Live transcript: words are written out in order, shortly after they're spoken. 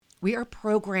We are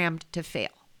programmed to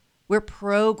fail. We're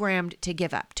programmed to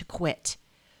give up, to quit.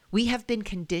 We have been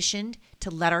conditioned to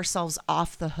let ourselves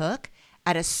off the hook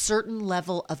at a certain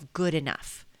level of good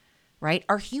enough, right?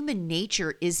 Our human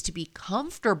nature is to be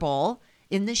comfortable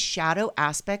in the shadow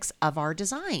aspects of our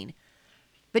design.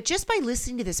 But just by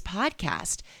listening to this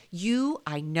podcast,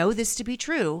 I know this to be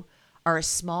true, are a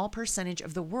small percentage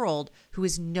of the world who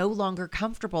is no longer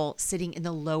comfortable sitting in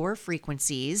the lower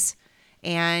frequencies,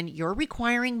 and you're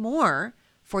requiring more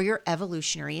for your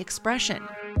evolutionary expression.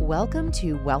 Welcome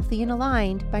to Wealthy and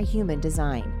Aligned by Human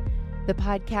Design, the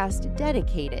podcast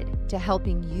dedicated to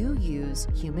helping you use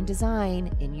human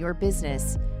design in your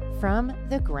business from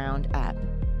the ground up.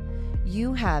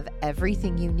 You have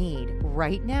everything you need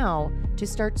right now to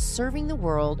start serving the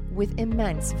world with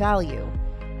immense value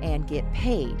and get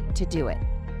paid to do it.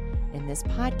 In this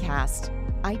podcast,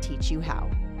 I teach you how.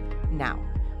 Now,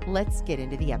 let's get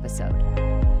into the episode.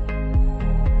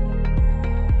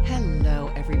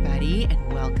 Hello, everybody,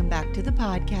 and welcome back to the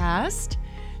podcast.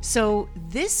 So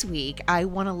this week, I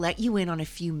want to let you in on a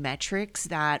few metrics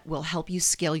that will help you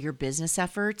scale your business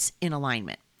efforts in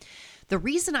alignment. The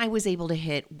reason I was able to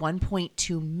hit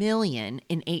 1.2 million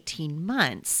in 18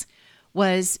 months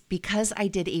was because I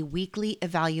did a weekly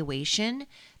evaluation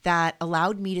that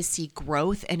allowed me to see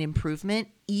growth and improvement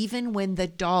even when the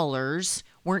dollars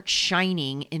weren't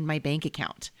shining in my bank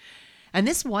account. And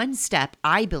this one step,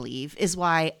 I believe, is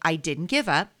why I didn't give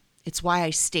up. It's why I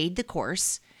stayed the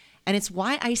course. And it's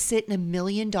why I sit in $1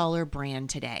 million brand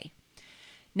today.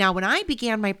 Now, when I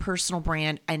began my personal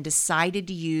brand and decided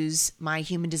to use my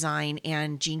human design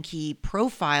and Gene Key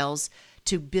profiles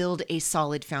to build a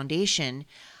solid foundation,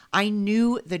 I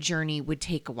knew the journey would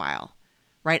take a while,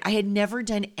 right? I had never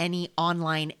done any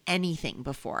online anything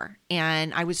before,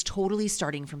 and I was totally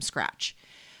starting from scratch.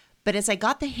 But as I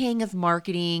got the hang of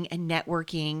marketing and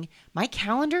networking, my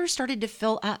calendar started to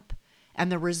fill up and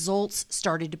the results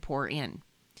started to pour in.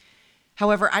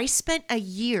 However, I spent a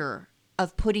year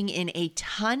of putting in a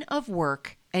ton of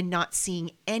work and not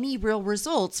seeing any real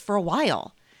results for a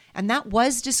while. And that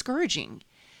was discouraging.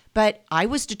 But I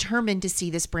was determined to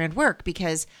see this brand work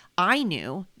because I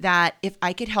knew that if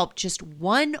I could help just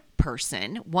one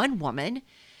person, one woman,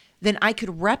 then I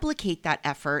could replicate that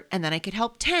effort and then I could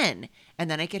help 10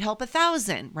 and then I could help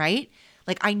 1,000, right?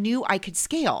 Like I knew I could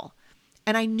scale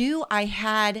and I knew I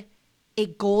had a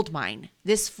gold mine.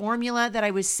 This formula that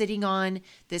I was sitting on,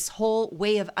 this whole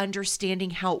way of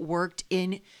understanding how it worked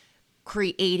in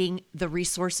creating the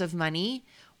resource of money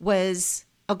was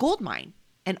a gold mine.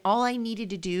 And all I needed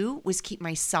to do was keep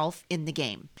myself in the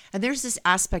game. And there's this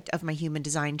aspect of my human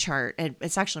design chart, and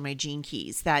it's actually my Gene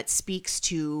Keys, that speaks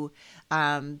to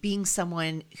being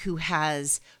someone who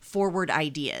has forward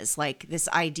ideas, like this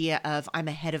idea of I'm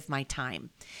ahead of my time.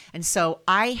 And so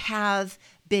I have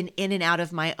been in and out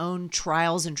of my own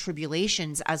trials and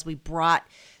tribulations as we brought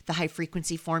the high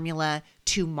frequency formula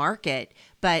to market.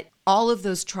 But all of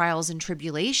those trials and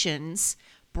tribulations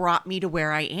brought me to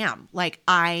where I am. Like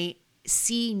I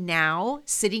see now,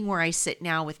 sitting where I sit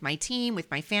now with my team, with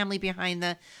my family behind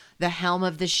the helm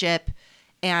of the ship,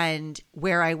 and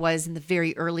where I was in the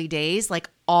very early days, like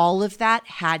all of that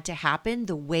had to happen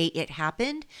the way it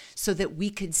happened so that we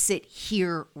could sit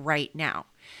here right now.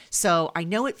 So I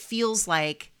know it feels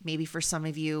like maybe for some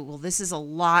of you, well, this is a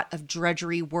lot of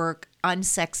drudgery work,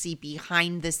 unsexy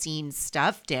behind the scenes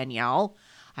stuff, Danielle.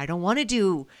 I don't want to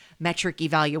do metric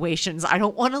evaluations. I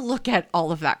don't want to look at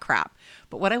all of that crap.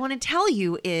 But what I want to tell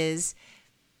you is,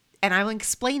 and I will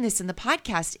explain this in the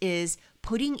podcast, is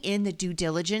putting in the due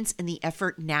diligence and the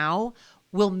effort now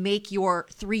will make your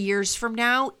 3 years from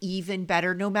now even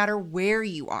better, no matter where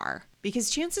you are. Because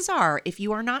chances are, if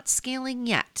you are not scaling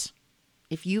yet,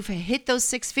 if you've hit those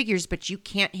 6 figures, but you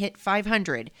can't hit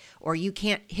 500, or you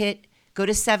can't go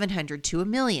to 700 to $1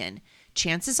 million,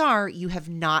 chances are you have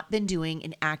not been doing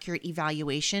an accurate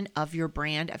evaluation of your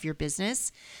brand, of your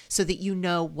business, so that you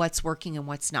know what's working and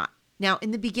what's not. Now,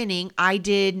 in the beginning, I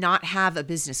did not have a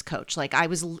business coach. Like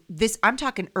I'm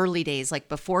talking early days, like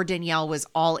before Danielle was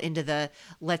all into the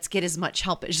let's get as much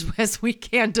help as we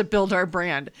can to build our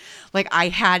brand. Like I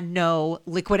had no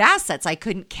liquid assets. I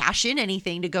couldn't cash in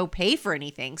anything to go pay for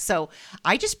anything. So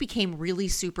I just became really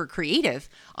super creative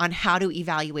on how to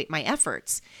evaluate my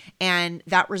efforts. And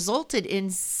that resulted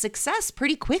in success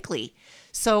pretty quickly.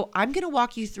 So I'm going to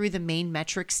walk you through the main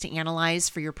metrics to analyze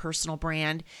for your personal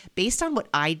brand based on what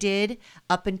I did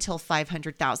up until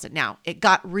 500,000. Now, it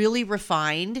got really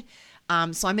refined.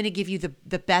 So I'm going to give you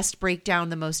the best breakdown,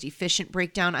 the most efficient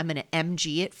breakdown. I'm going to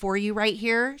MG it for you right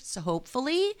here. So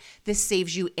hopefully this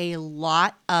saves you a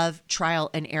lot of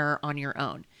trial and error on your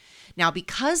own. Now,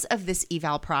 because of this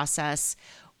eval process,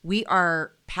 we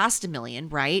are past 1 million,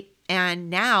 right? And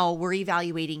now we're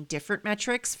evaluating different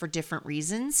metrics for different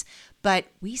reasons, but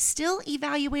we still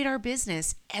evaluate our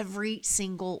business every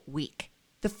single week.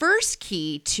 The first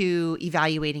key to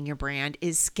evaluating your brand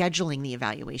is scheduling the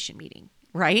evaluation meeting,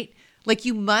 right? Like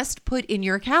you must put in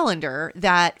your calendar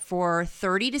that for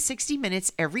 30 to 60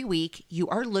 minutes every week, you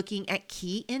are looking at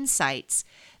key insights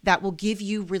that will give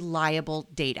you reliable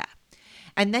data.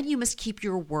 And then you must keep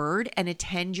your word and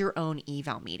attend your own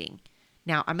eval meeting.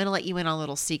 Now, I'm going to let you in on a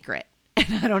little secret.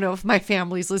 And I don't know if my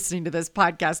family's listening to this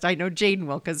podcast. I know Jaden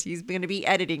will because he's going to be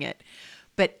editing it.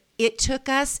 But it took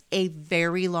us a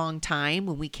very long time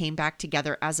when we came back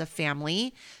together as a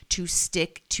family to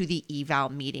stick to the eval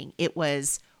meeting. It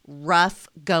was rough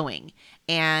going.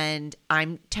 And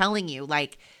I'm telling you,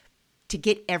 like, to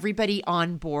get everybody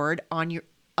on board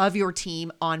of your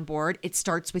team on board, it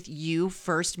starts with you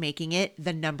first making it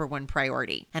the number one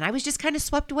priority. And I was just kind of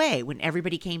swept away when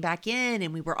everybody came back in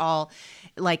and we were all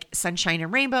like sunshine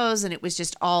and rainbows and it was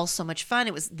just all so much fun.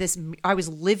 I was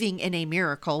living in a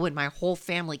miracle when my whole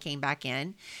family came back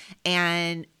in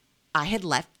and I had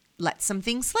let some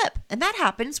things slip. And that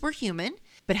happens, we're human,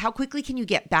 but how quickly can you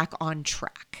get back on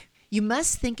track? You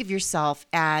must think of yourself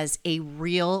as a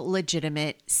real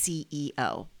legitimate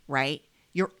CEO, right?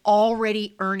 You're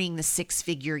already earning the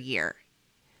 6-figure year.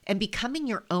 And becoming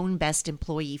your own best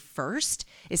employee first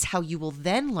is how you will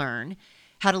then learn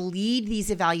how to lead these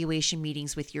evaluation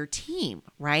meetings with your team,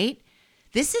 right?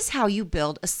 This is how you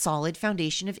build a solid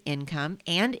foundation of income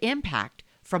and impact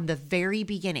from the very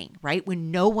beginning, right?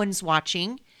 When no one's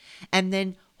watching, and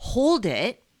then hold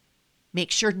it,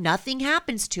 make sure nothing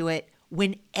happens to it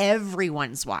when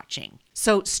everyone's watching.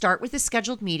 So start with a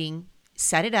scheduled meeting.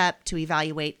 Set it up to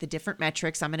evaluate the different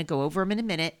metrics. I'm going to go over them in a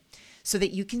minute so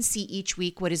that you can see each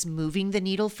week what is moving the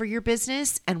needle for your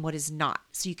business and what is not.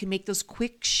 So you can make those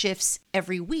quick shifts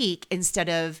every week instead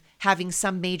of having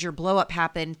some major blow up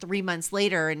happen 3 months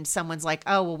later and someone's like,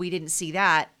 oh, well, we didn't see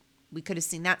that. We could have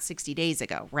seen that 60 days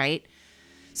ago, right?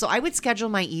 So I would schedule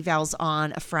my evals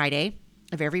on a Friday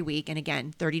of every week. And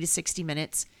again, 30 to 60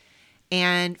 minutes.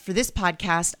 And for this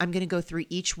podcast, I'm going to go through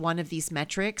each one of these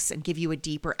metrics and give you a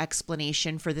deeper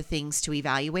explanation for the things to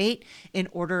evaluate in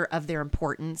order of their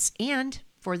importance and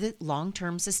for the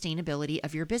long-term sustainability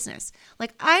of your business.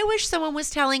 Like, I wish someone was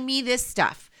telling me this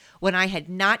stuff when I had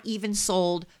not even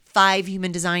sold 5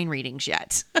 human design readings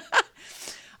yet.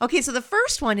 Okay, so the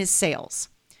first one is sales.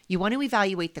 You want to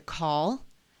evaluate the call,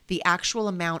 the actual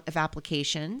amount of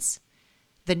applications,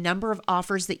 the number of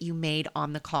offers that you made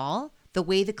on the call, the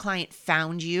way the client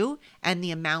found you, and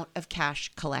the amount of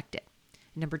cash collected.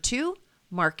 Number 2,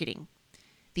 marketing.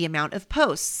 The amount of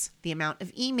posts, the amount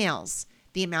of emails,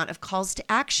 the amount of calls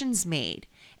to actions made,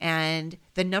 and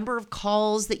the number of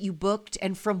calls that you booked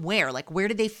and from where. Like, where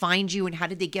did they find you and how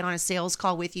did they get on a sales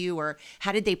call with you, or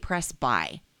how did they press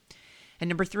buy? And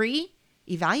number 3,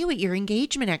 evaluate your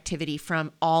engagement activity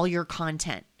from all your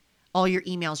content, all your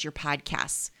emails, your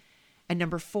podcasts. And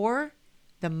number 4,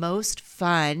 the most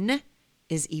fun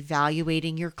is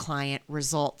evaluating your client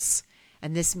results.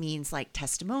 And this means like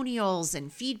testimonials and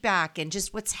feedback and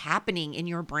just what's happening in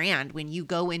your brand when you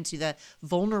go into the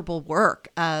vulnerable work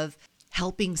of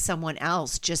helping someone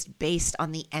else just based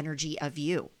on the energy of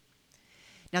you.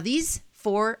 Now, these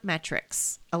 4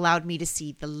 metrics allowed me to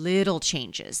see the little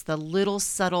changes, the little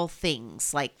subtle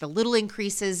things, like the little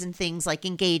increases in things like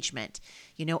engagement,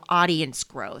 audience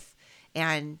growth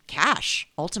and cash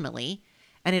ultimately.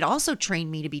 And it also trained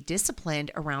me to be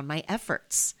disciplined around my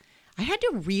efforts. I had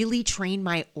to really train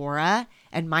my aura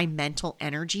and my mental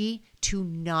energy to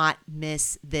not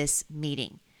miss this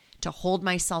meeting, to hold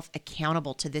myself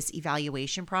accountable to this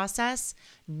evaluation process,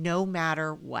 no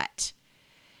matter what.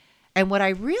 And what I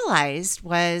realized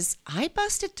was I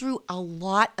busted through a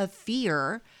lot of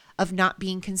fear of not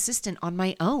being consistent on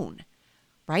my own,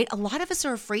 right? A lot of us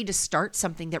are afraid to start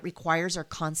something that requires our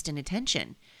constant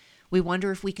attention. We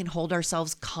wonder if we can hold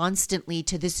ourselves constantly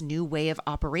to this new way of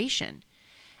operation.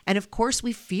 And of course,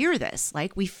 we fear this.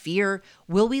 Like, we fear,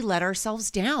 will we let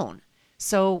ourselves down?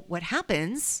 So what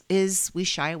happens is we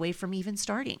shy away from even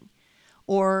starting.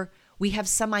 Or we have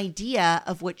some idea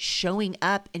of what showing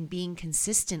up and being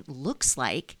consistent looks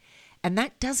like, and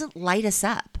that doesn't light us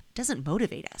up, doesn't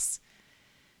motivate us.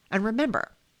 And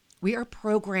remember, we are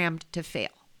programmed to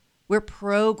fail. We're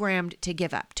programmed to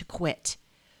give up, to quit.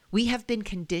 We have been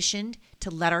conditioned to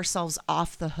let ourselves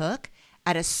off the hook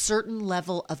at a certain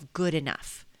level of good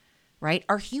enough, right?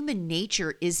 Our human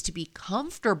nature is to be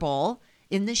comfortable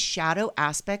in the shadow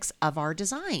aspects of our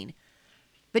design.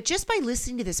 But just by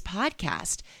listening to this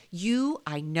podcast,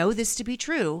 I know this to be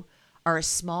true, are a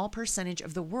small percentage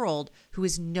of the world who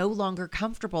is no longer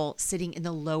comfortable sitting in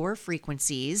the lower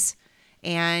frequencies,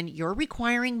 and you're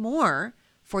requiring more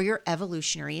for your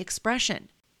evolutionary expression.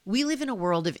 We live in a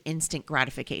world of instant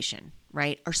gratification,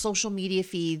 right? Our social media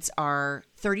feeds are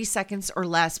 30 seconds or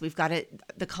less.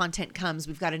 The content comes,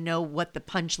 we've got to know what the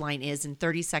punchline is in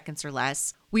 30 seconds or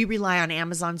less. We rely on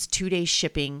Amazon's 2-day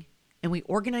shipping, and we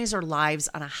organize our lives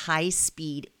on a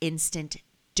high-speed, instant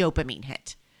dopamine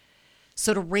hit.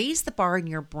 So to raise the bar in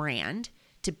your brand,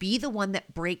 to be the one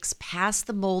that breaks past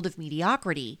the mold of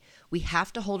mediocrity, we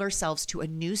have to hold ourselves to a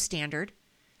new standard,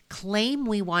 claim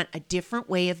we want a different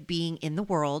way of being in the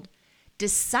world,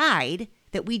 decide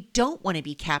that we don't want to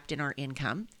be capped in our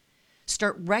income,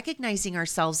 start recognizing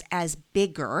ourselves as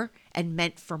bigger and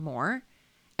meant for more,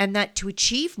 and that to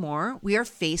achieve more, we are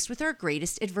faced with our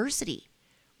greatest adversity,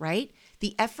 right?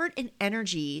 The effort and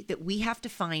energy that we have to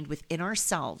find within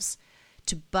ourselves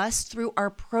to bust through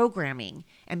our programming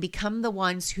and become the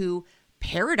ones who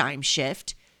paradigm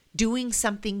shift, doing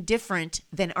something different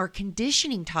than our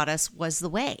conditioning taught us was the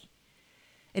way.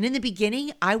 And in the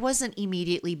beginning, I wasn't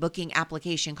immediately booking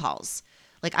application calls.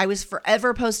 Like I was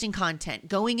forever posting content,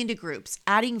 going into groups,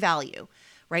 adding value,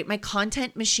 right? My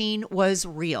content machine was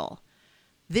real.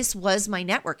 This was my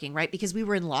networking, right? Because we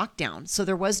were in lockdown. So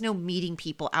there was no meeting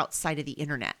people outside of the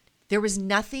internet. There was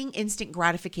nothing instant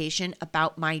gratification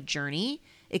about my journey,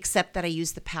 except that I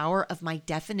used the power of my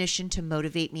definition to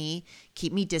motivate me,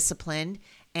 keep me disciplined,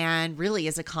 and really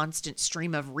as a constant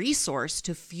stream of resource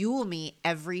to fuel me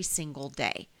every single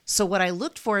day. So what I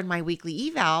looked for in my weekly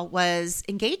eval was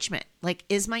engagement. Like,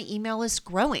 is my email list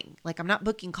growing? Like, I'm not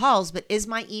booking calls, but is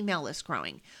my email list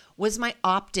growing? Was my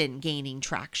opt-in gaining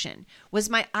traction? Was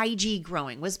my IG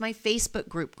growing? Was my Facebook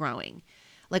group growing?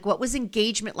 Like, what was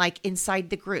engagement like inside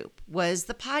the group? Was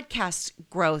the podcast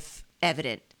growth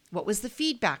evident? What was the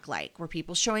feedback like? Were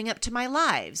people showing up to my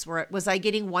lives? Was I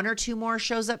getting 1 or 2 more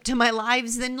shows up to my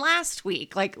lives than last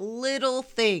week? Like little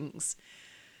things.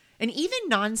 And even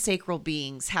non-sacral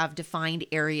beings have defined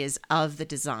areas of the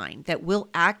design that will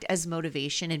act as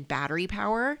motivation and battery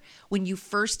power when you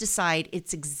first decide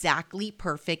it's exactly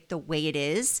perfect the way it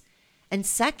is. And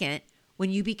second,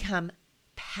 when you become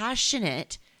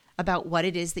passionate about what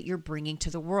it is that you're bringing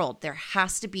to the world. There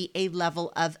has to be a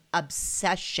level of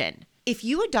obsession. If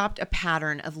you adopt a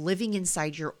pattern of living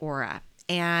inside your aura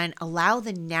and allow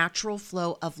the natural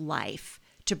flow of life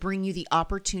to bring you the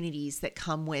opportunities that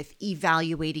come with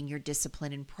evaluating your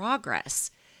discipline and progress,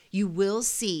 you will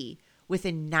see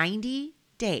within 90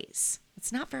 days,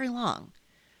 it's not very long,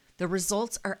 the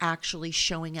results are actually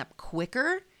showing up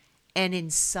quicker and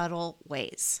in subtle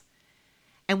ways.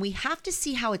 And we have to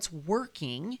see how it's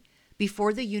working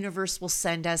before the universe will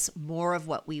send us more of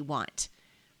what we want,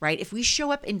 right? If we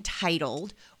show up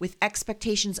entitled with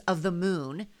expectations of the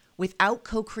moon without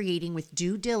co-creating with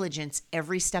due diligence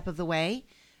every step of the way,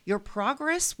 your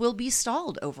progress will be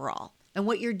stalled overall. And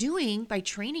what you're doing by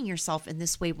training yourself in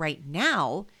this way right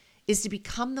now is to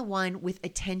become the one with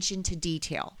attention to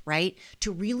detail, right?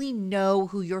 To really know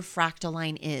who your fractal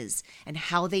line is and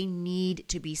how they need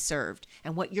to be served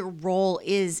and what your role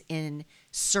is in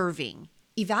serving.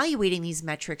 Evaluating these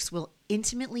metrics will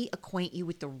intimately acquaint you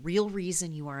with the real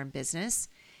reason you are in business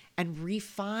and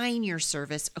refine your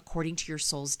service according to your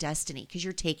soul's destiny, because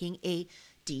you're taking a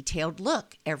detailed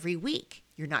look every week.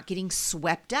 You're not getting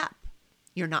swept up.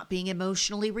 You're not being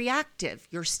emotionally reactive.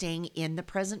 You're staying in the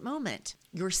present moment.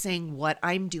 You're saying what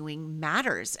I'm doing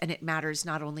matters, and it matters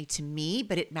not only to me,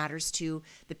 but it matters to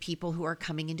the people who are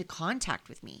coming into contact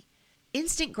with me.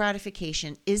 Instant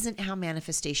gratification isn't how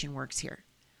manifestation works here.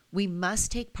 We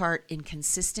must take part in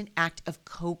consistent act of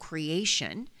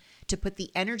co-creation to put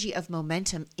the energy of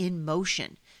momentum in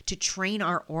motion, to train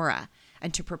our aura,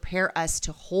 and to prepare us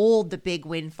to hold the big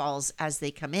windfalls as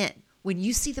they come in. When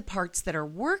you see the parts that are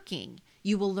working,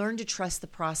 you will learn to trust the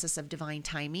process of divine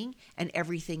timing and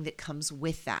everything that comes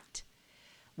with that.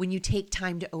 When you take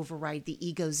time to override the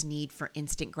ego's need for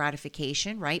instant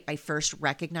gratification, right, by first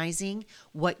recognizing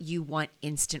what you want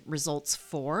instant results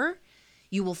for,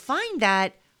 you will find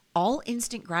that all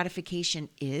instant gratification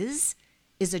is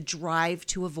a drive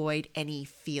to avoid any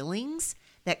feelings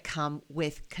that come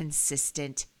with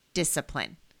consistent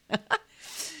discipline.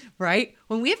 Right?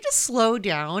 When we have to slow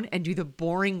down and do the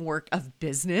boring work of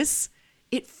business,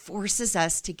 it forces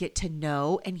us to get to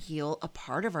know and heal a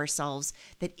part of ourselves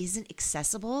that isn't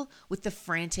accessible with the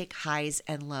frantic highs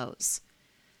and lows.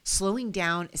 Slowing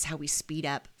down is how we speed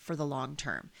up for the long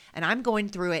term. And I'm going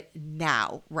through it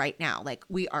now, right now. Like,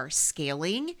 we are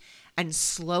scaling and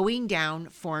slowing down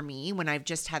for me when I've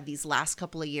just had these last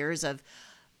couple of years of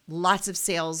lots of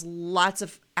sales, lots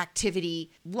of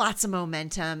activity, lots of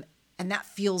momentum. And that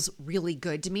feels really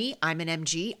good to me. I'm an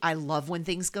MG. I love when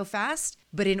things go fast.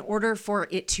 But in order for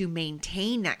it to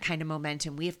maintain that kind of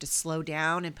momentum, we have to slow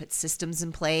down and put systems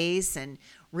in place and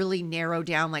really narrow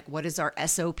down like what is our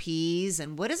SOPs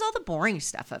and what is all the boring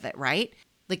stuff of it, right?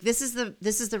 Like this is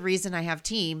the reason I have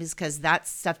team, is because that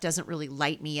stuff doesn't really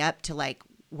light me up to like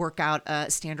work out a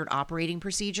standard operating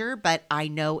procedure, but I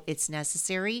know it's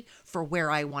necessary for where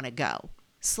I want to go.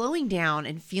 Slowing down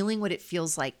and feeling what it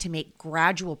feels like to make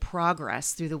gradual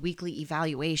progress through the weekly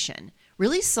evaluation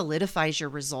really solidifies your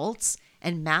results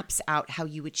and maps out how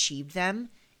you achieved them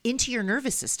into your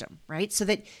nervous system, right? So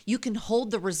that you can hold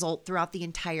the result throughout the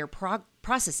entire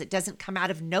process. It doesn't come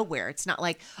out of nowhere. It's not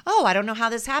like, oh, I don't know how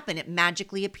this happened. It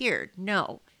magically appeared.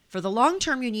 No. For the long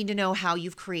term, you need to know how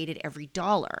you've created every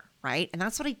dollar, right? And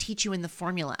that's what I teach you in the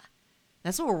formula.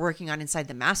 That's what we're working on inside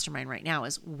the mastermind right now,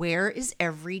 is where is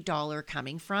every dollar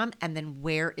coming from and then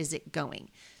where is it going?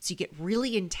 So you get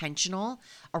really intentional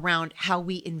around how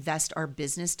we invest our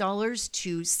business dollars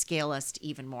to scale us to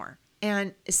even more.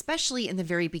 And especially in the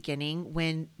very beginning,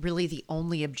 when really the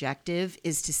only objective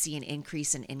is to see an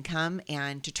increase in income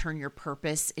and to turn your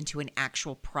purpose into an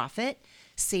actual profit,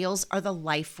 sales are the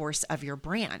life force of your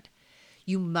brand.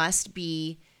 You must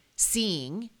be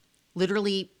seeing,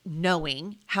 literally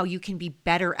knowing how you can be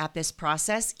better at this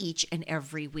process each and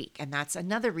every week. And that's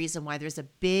another reason why there's a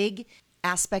big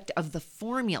aspect of the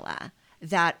formula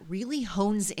that really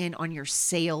hones in on your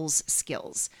sales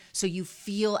skills. So you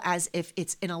feel as if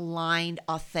it's an aligned,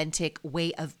 authentic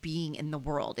way of being in the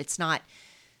world. It's not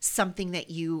something that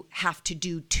you have to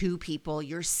do to people.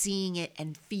 You're seeing it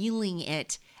and feeling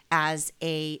it as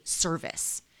a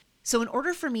service. So in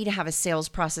order for me to have a sales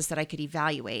process that I could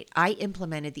evaluate, I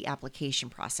implemented the application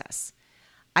process.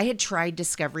 I had tried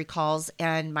discovery calls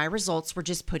and my results were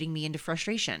just putting me into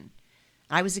frustration.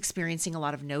 I was experiencing a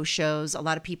lot of no-shows, a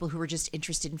lot of people who were just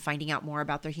interested in finding out more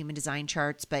about their human design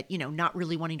charts, but not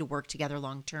really wanting to work together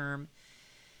long-term.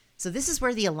 So this is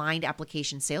where the aligned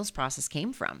application sales process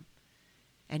came from.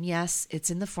 And yes, it's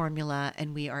in the formula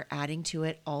and we are adding to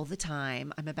it all the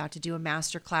time. I'm about to do a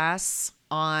masterclass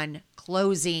on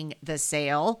closing the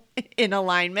sale in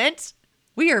alignment.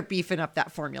 We are beefing up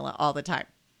that formula all the time.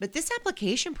 But this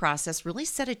application process really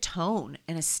set a tone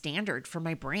and a standard for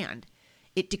my brand.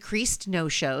 It decreased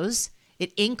no-shows,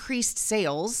 it increased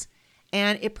sales,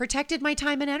 and it protected my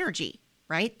time and energy,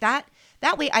 right? That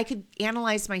way I could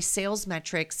analyze my sales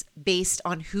metrics based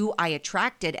on who I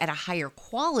attracted at a higher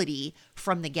quality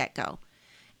from the get-go.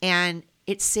 And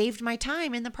it saved my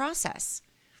time in the process.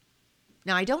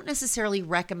 Now, I don't necessarily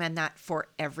recommend that for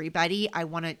everybody. I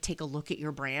want to take a look at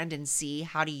your brand and see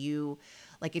how do you,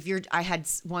 like I had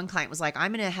one client was like,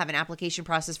 I'm going to have an application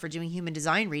process for doing human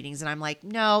design readings. And I'm like,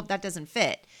 no, that doesn't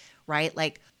fit, right?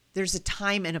 Like there's a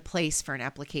time and a place for an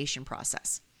application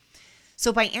process.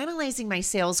 So by analyzing my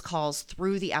sales calls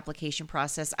through the application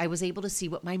process, I was able to see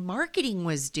what my marketing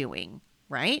was doing,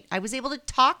 right? I was able to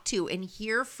talk to and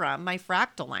hear from my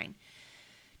fractal line.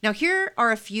 Now, here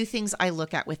are a few things I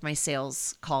look at with my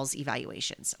sales calls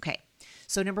evaluations. Okay.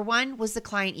 So number one, was the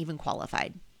client even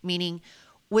qualified? Meaning,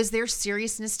 was their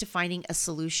seriousness to finding a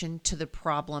solution to the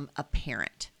problem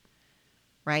apparent,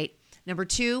 right? Number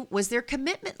two, was their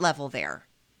commitment level there?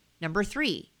 Number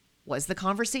three, was the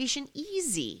conversation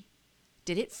easy?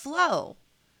 Did it flow?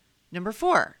 Number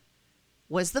four,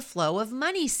 was the flow of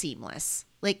money seamless?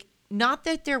 Like, not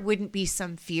that there wouldn't be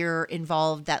some fear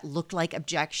involved that looked like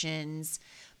objections,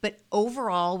 but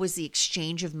overall, was the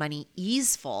exchange of money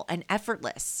easeful and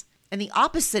effortless? And the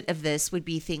opposite of this would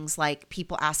be things like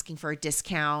people asking for a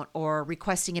discount or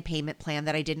requesting a payment plan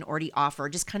that I didn't already offer,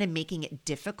 just kind of making it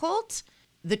difficult.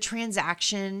 The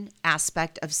transaction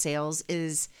aspect of sales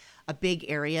is a big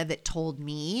area that told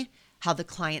me how the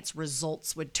client's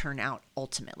results would turn out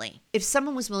ultimately. If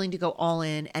someone was willing to go all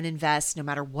in and invest no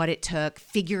matter what it took,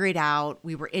 figure it out,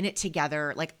 we were in it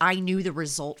together, like I knew the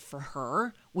result for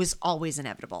her was always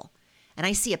inevitable. And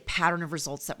I see a pattern of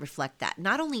results that reflect that.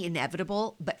 Not only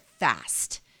inevitable, but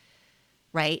fast,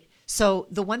 right? So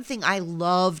the one thing I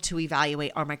love to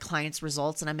evaluate are my clients'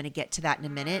 results, and I'm going to get to that in a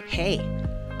minute. Hey,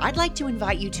 I'd like to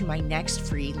invite you to my next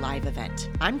free live event.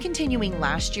 I'm continuing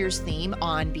last year's theme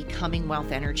on becoming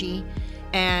wealth energy,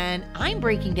 and I'm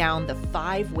breaking down the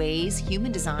 5 ways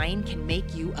human design can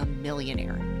make you a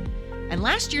millionaire. And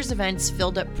last year's events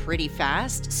filled up pretty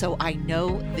fast, so I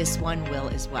know this one will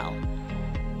as well.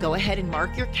 Go ahead and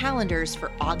mark your calendars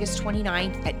for August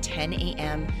 29th at 10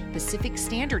 a.m. Pacific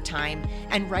Standard Time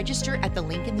and register at the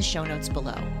link in the show notes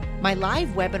below. My live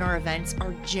webinar events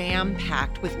are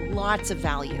jam-packed with lots of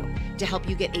value to help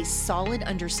you get a solid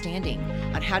understanding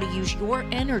on how to use your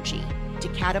energy to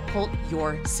catapult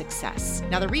your success.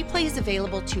 Now, the replay is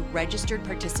available to registered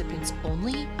participants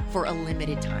only for a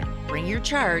limited time. Bring your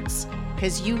charts,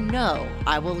 because you know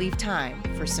I will leave time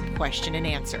for some question and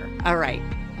answer. All right,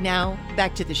 now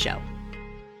back to the show.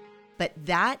 But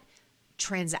that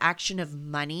transaction of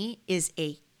money is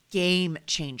a game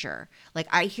changer. Like,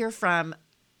 I hear from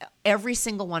every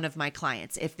single one of my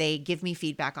clients, if they give me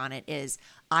feedback on it, is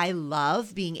I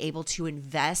love being able to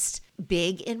invest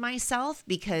big in myself,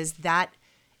 because that,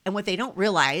 and what they don't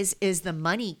realize is the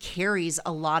money carries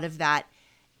a lot of that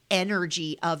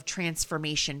energy of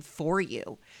transformation for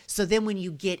you. So then when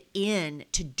you get in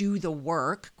to do the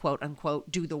work, quote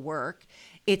unquote, do the work,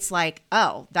 it's like,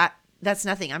 oh, that's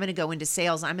nothing. I'm going to go into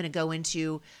sales. I'm going to go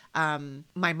into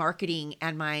my marketing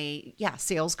and my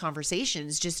sales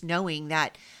conversations, just knowing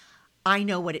that I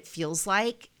know what it feels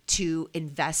like to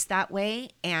invest that way,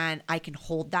 and I can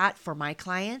hold that for my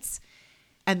clients.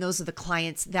 And those are the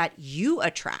clients that you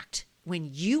attract. When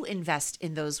you invest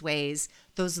in those ways,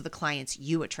 those are the clients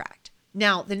you attract.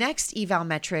 Now, the next eval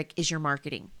metric is your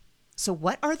marketing. So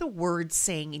what are the words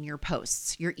saying in your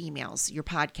posts, your emails, your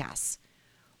podcasts?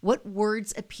 What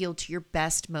words appeal to your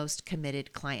best, most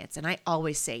committed clients? And I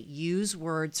always say, use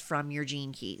words from your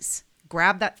Gene Keys.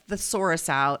 Grab that thesaurus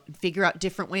out and figure out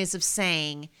different ways of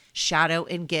saying shadow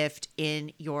and gift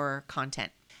in your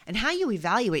content. And how you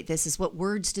evaluate this is, what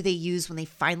words do they use when they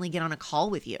finally get on a call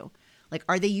with you? Like,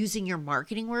 are they using your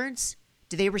marketing words?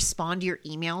 Do they respond to your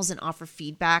emails and offer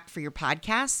feedback for your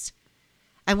podcast?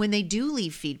 And when they do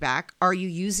leave feedback, are you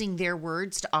using their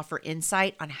words to offer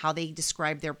insight on how they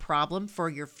describe their problem for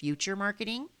your future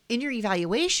marketing? In your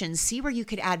evaluation, see where you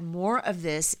could add more of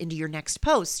this into your next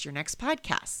post, your next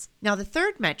podcast. Now, the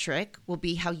third metric will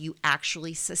be how you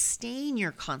actually sustain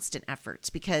your constant efforts,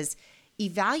 because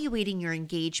evaluating your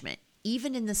engagement,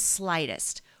 even in the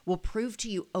slightest, will prove to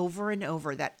you over and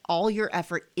over that all your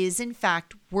effort is in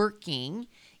fact working,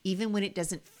 even when it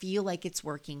doesn't feel like it's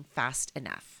working fast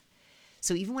enough.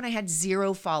 So even when I had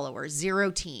 0 followers, 0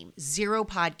 team, 0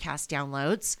 podcast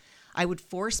downloads, I would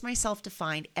force myself to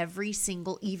find every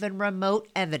single, even remote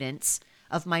evidence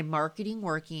of my marketing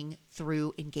working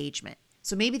through engagement.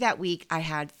 So maybe that week I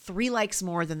had 3 likes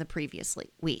more than the previous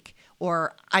week,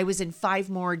 or I was in 5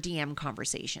 more DM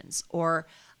conversations, or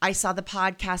I saw the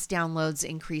podcast downloads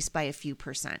increase by a few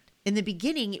 %. In the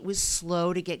beginning, it was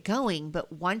slow to get going,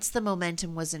 but once the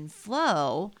momentum was in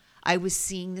flow, I was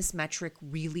seeing this metric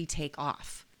really take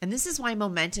off. And this is why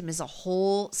momentum is a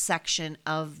whole section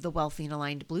of the Wealthy and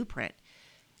Aligned Blueprint.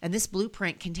 And this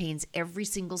blueprint contains every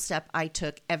single step I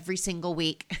took every single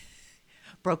week,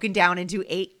 broken down into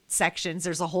 8 sections.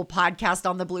 There's a whole podcast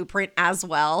on the blueprint as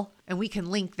well. And we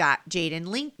can link that, Jaden.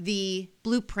 Link the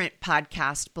blueprint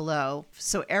podcast below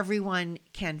so everyone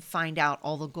can find out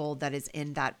all the gold that is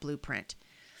in that blueprint.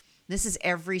 This is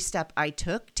every step I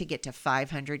took to get to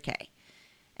 500K.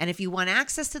 And if you want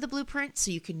access to the blueprint so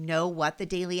you can know what the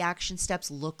daily action steps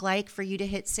look like for you to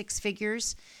hit 6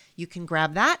 figures, you can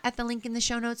grab that at the link in the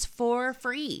show notes for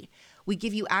free. We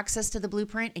give you access to the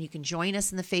blueprint, and you can join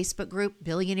us in the Facebook group,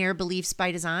 Billionaire Beliefs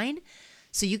by Design,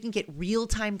 so you can get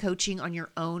real-time coaching on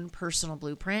your own personal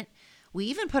blueprint. We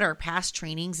even put our past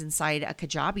trainings inside a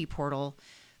Kajabi portal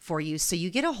for you, so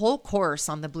you get a whole course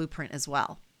on the blueprint as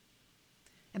well.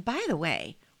 And by the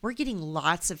way, we're getting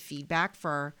lots of feedback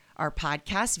for our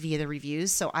podcast via the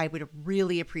reviews, so I would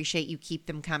really appreciate you keep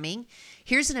them coming.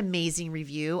 Here's an amazing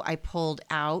review I pulled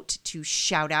out to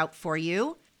shout out for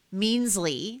you.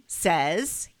 Meansley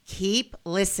says, keep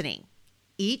listening.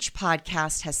 Each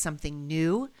podcast has something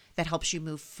new that helps you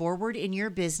move forward in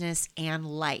your business and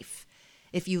life.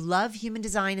 If you love human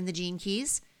design and the Gene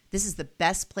Keys, this is the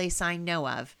best place I know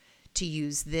of to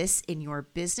use this in your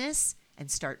business and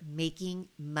start making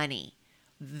money.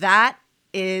 That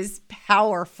is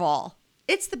powerful.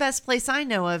 It's the best place I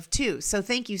know of too. So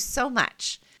thank you so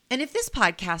much. And if this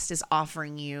podcast is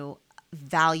offering you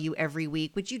value every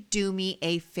week, would you do me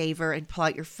a favor and pull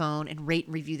out your phone and rate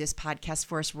and review this podcast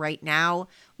for us right now?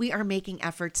 We are making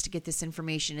efforts to get this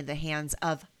information in the hands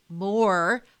of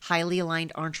more highly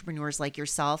aligned entrepreneurs like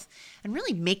yourself and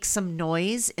really make some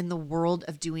noise in the world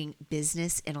of doing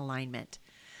business in alignment.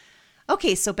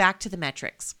 Okay, so back to the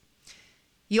metrics.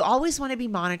 You always want to be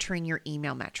monitoring your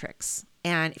email metrics.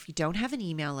 And if you don't have an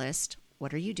email list,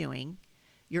 what are you doing?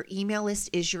 Your email list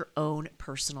is your own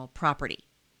personal property,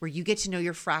 where you get to know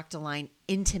your fractal line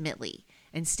intimately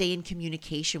and stay in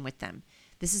communication with them.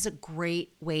 This is a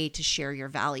great way to share your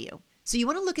value. So you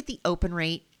want to look at the open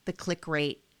rate, the click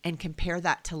rate, and compare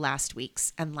that to last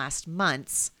week's and last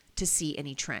month's to see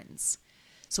any trends.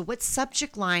 So what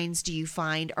subject lines do you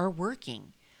find are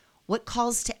working? What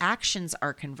calls to actions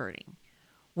are converting?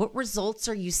 What results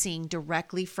are you seeing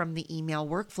directly from the email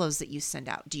workflows that you send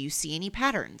out? Do you see any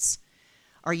patterns?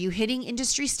 Are you hitting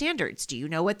industry standards? Do you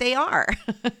know what they are?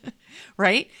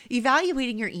 Right?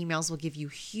 Evaluating your emails will give you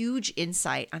huge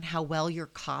insight on how well your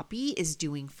copy is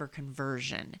doing for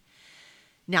conversion.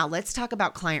 Now, let's talk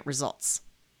about client results.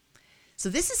 So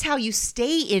this is how you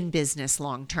stay in business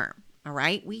long term, all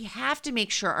right? We have to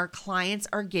make sure our clients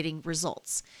are getting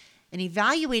results. And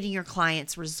evaluating your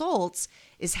clients' results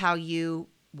is how you,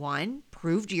 one,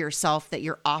 prove to yourself that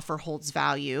your offer holds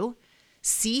value,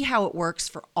 see how it works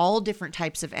for all different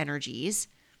types of energies,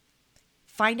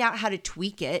 find out how to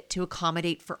tweak it to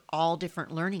accommodate for all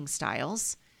different learning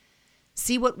styles,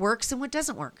 see what works and what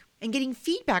doesn't work. And getting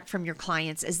feedback from your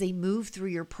clients as they move through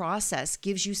your process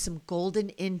gives you some golden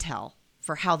intel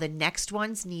for how the next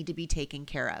ones need to be taken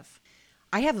care of.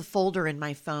 I have a folder in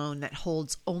my phone that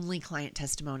holds only client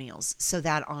testimonials so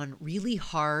that on really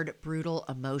hard, brutal,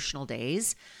 emotional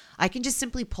days, I can just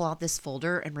simply pull out this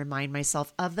folder and remind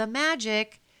myself of the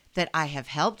magic that I have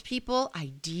helped people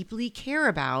I deeply care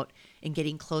about in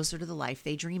getting closer to the life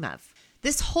they dream of.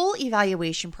 This whole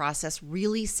evaluation process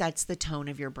really sets the tone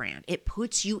of your brand. It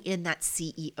puts you in that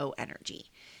CEO energy.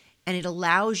 And it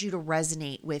allows you to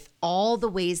resonate with all the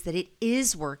ways that it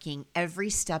is working every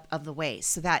step of the way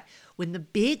so that when the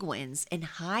big wins and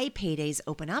high paydays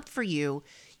open up for you,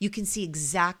 you can see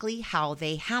exactly how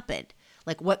they happened,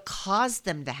 like what caused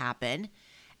them to happen.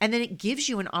 And then it gives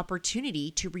you an opportunity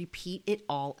to repeat it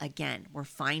all again. We're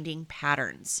finding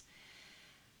patterns.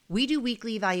 We do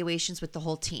weekly evaluations with the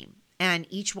whole team, and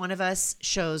each one of us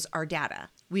shows our data.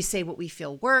 We say what we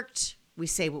feel worked. We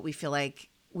say what we feel like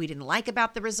we didn't like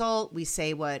about the result. We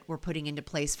say what we're putting into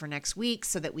place for next week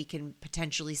so that we can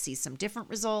potentially see some different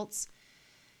results.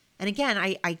 And again,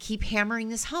 I keep hammering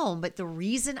this home, but the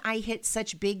reason I hit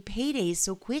such big paydays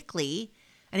so quickly,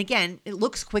 and again, it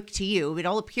looks quick to you, it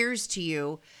all appears to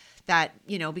you that,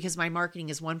 because my marketing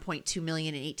is 1.2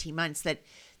 million in 18 months, that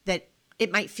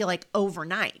it might feel like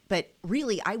overnight, but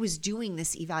really I was doing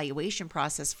this evaluation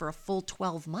process for a full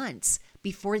 12 months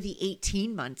before the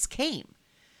 18 months came.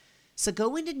 So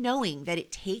go into knowing that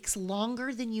it takes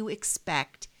longer than you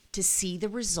expect to see the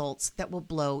results that will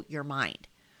blow your mind.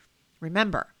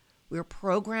 Remember, we're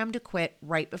programmed to quit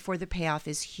right before the payoff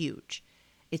is huge.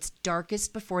 It's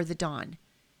darkest before the dawn.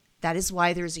 That is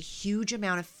why there's a huge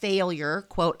amount of failure,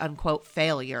 quote unquote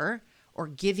failure, or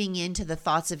giving in to the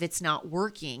thoughts of it's not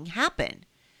working happen.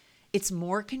 It's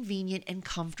more convenient and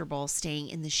comfortable staying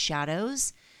in the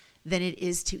shadows than it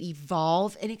is to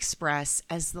evolve and express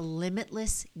as the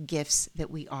limitless gifts that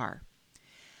we are.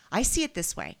 I see it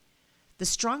this way. The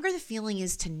stronger the feeling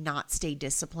is to not stay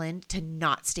disciplined, to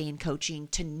not stay in coaching,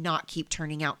 to not keep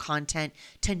turning out content,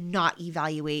 to not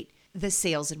evaluate the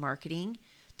sales and marketing,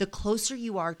 the closer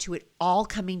you are to it all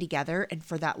coming together and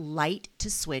for that light to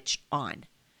switch on.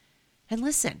 And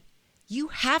listen, you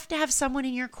have to have someone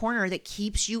in your corner that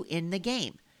keeps you in the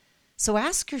game. So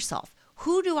ask yourself,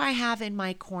 who do I have in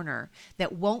my corner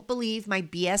that won't believe my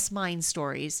BS mind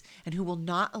stories and who will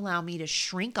not allow me to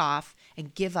shrink off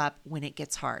and give up when it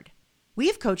gets hard? We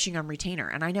have coaching on retainer,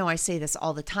 and I know I say this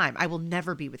all the time. I will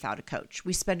never be without a coach.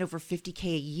 We spend over $50,000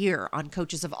 a year on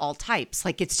coaches of all types,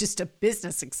 like it's just a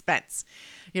business expense.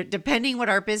 Depending what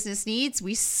our business needs,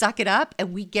 we suck it up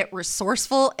and we get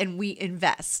resourceful and we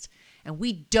invest. And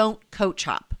we don't coach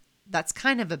hop. That's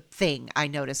kind of a thing I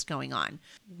noticed going on.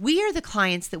 We are the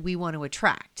clients that we want to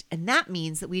attract. And that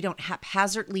means that we don't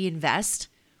haphazardly invest.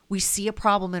 We see a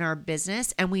problem in our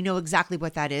business and we know exactly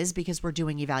what that is because we're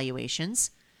doing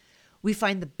evaluations. We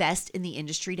find the best in the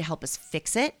industry to help us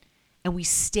fix it. And we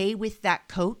stay with that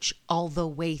coach all the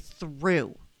way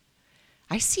through.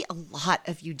 I see a lot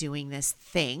of you doing this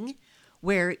thing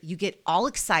where you get all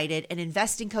excited and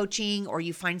invest in coaching, or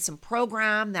you find some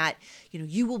program that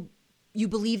you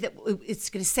believe that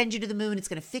it's going to send you to the moon, it's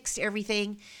going to fix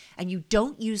everything, and you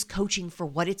don't use coaching for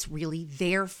what it's really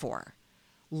there for.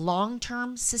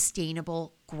 Long-term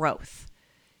sustainable growth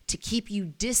to keep you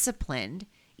disciplined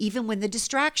even when the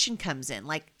distraction comes in,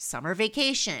 like summer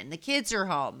vacation, the kids are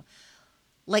home,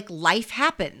 like life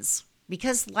happens,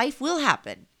 because life will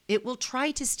happen. It will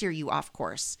try to steer you off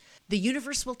course. The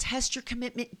universe will test your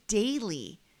commitment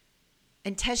daily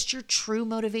and test your true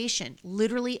motivation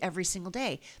literally every single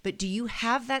day. But do you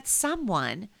have that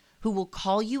someone who will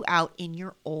call you out in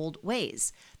your old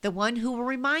ways? The one who will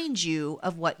remind you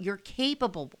of what you're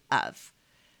capable of.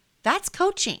 That's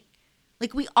coaching.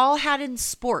 Like we all had in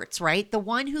sports, right? The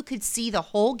one who could see the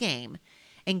whole game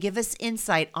and give us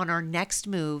insight on our next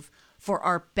move for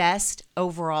our best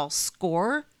overall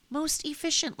score most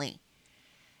efficiently.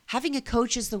 Having a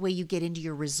coach is the way you get into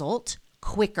your result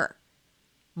quicker.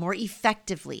 more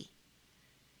effectively,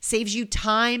 saves you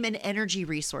time and energy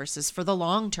resources for the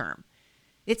long term.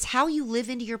 It's how you live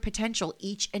into your potential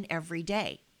each and every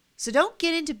day. So don't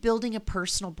get into building a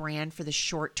personal brand for the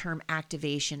short-term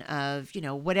activation of,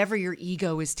 whatever your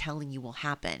ego is telling you will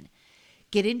happen.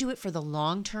 Get into it for the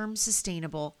long-term,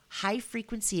 sustainable,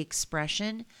 high-frequency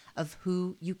expression of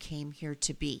who you came here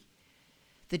to be.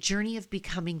 The journey of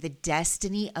becoming the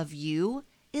destiny of you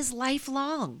is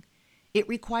lifelong. It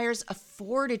requires a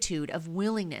fortitude of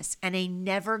willingness and a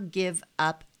never give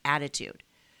up attitude.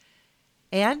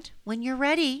 And when you're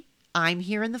ready, I'm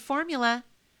here in the formula,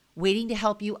 waiting to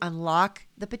help you unlock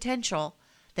the potential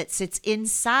that sits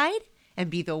inside and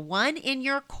be the one in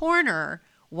your corner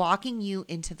walking you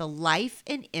into the life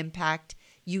and impact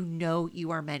you know you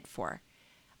are meant for.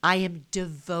 I am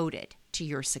devoted to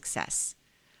your success.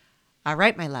 All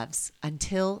right, my loves,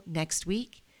 until next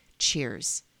week,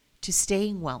 cheers to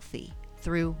staying wealthy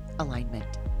through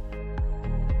alignment.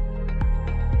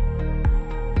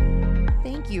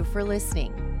 Thank you for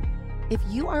listening. If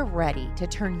you are ready to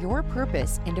turn your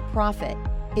purpose into profit,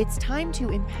 it's time to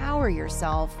empower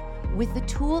yourself with the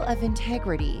tool of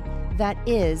integrity that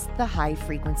is the High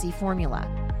Frequency Formula.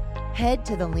 Head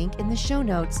to the link in the show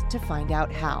notes to find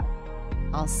out how.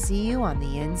 I'll see you on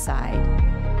the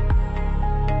inside.